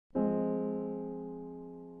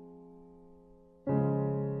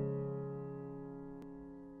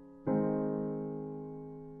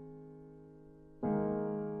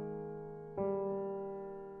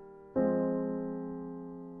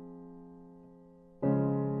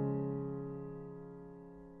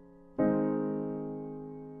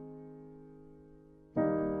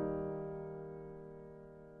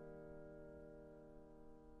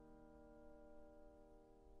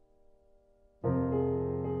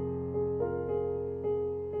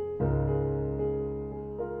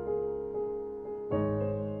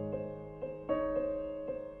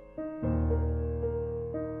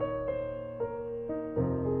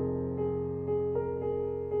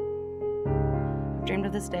dreamed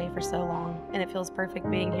of this day for so long, and it feels perfect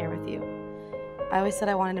being here with you. I always said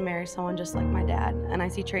I wanted to marry someone just like my dad, and I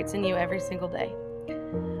see traits in you every single day.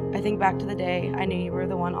 I think back to the day I knew you were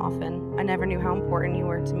the one often. I never knew how important you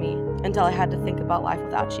were to me until I had to think about life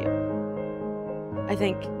without you. I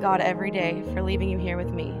thank God every day for leaving you here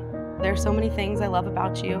with me. There are so many things I love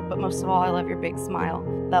about you, but most of all, I love your big smile.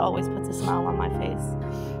 That always puts a smile on my face.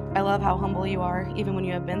 I love how humble you are, even when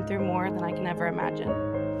you have been through more than I can ever imagine.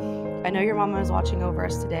 I know your mama is watching over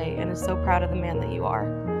us today and is so proud of the man that you are.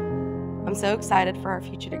 I'm so excited for our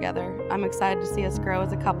future together. I'm excited to see us grow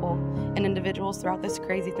as a couple and individuals throughout this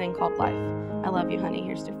crazy thing called life. I love you, honey.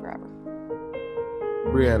 Here's to forever.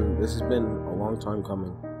 Breanne, this has been a long time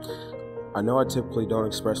coming. I know I typically don't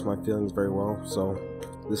express my feelings very well, so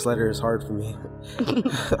this letter is hard for me.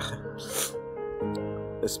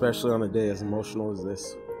 Especially on a day as emotional as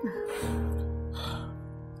this.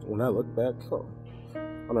 When I look back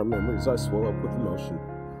on our memories, I swell up with emotion.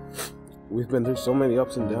 We've been through so many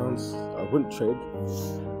ups and downs. I wouldn't trade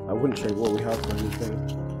what we have for anything.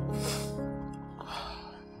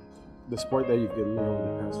 The support that you've given me over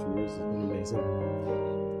the past few years has been amazing.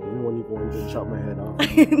 Even when you've wanted to chop my head off,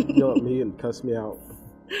 yell at me and cuss me out.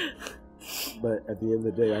 But at the end of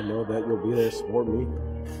the day, I know that you'll be there to support me.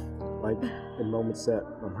 Like in moments that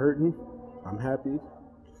I'm hurting, I'm happy,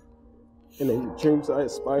 and in the dreams I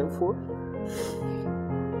aspire for.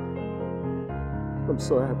 I'm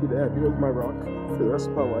so happy to have you as my rock for the rest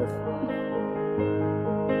of my life.